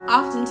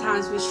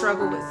Oftentimes we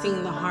struggle with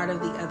seeing the heart of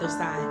the other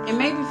side. And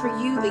maybe for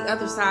you, the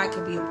other side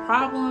could be a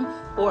problem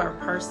or a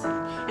person.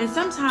 And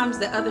sometimes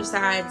the other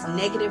side's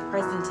negative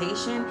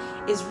presentation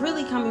is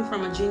really coming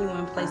from a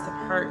genuine place of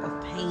hurt,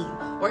 of pain,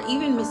 or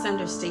even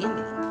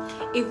misunderstanding.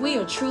 If we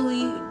are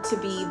truly to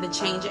be the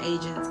change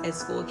agents as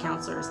school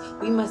counselors,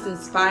 we must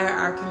inspire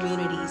our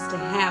communities to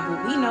have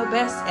what we know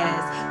best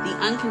as the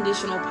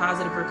unconditional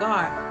positive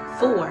regard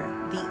for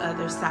the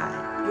other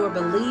side. Your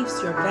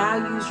beliefs, your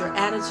values, your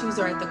attitudes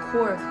are at the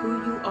core of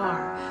who you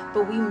are.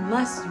 But we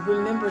must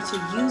remember to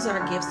use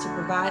our gifts to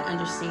provide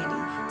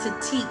understanding, to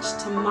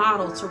teach, to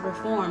model, to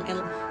reform, and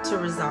to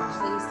resolve.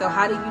 So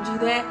how do you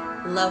do that?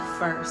 Love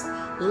first.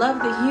 Love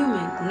the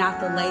human, not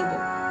the label.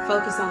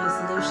 Focus on the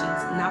solutions,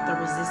 not the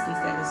resistance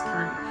that is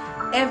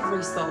current.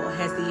 Every soul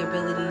has the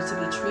ability to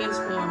be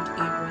transformed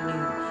and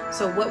renewed.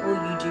 So what will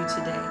you do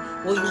today?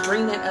 Will you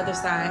bring that other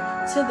side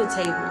to the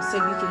table so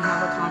you can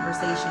have a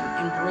conversation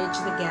and bridge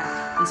the gap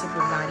into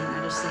providing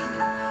understanding?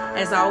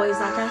 As always,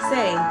 like I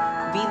say,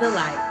 be the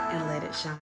light and let it shine.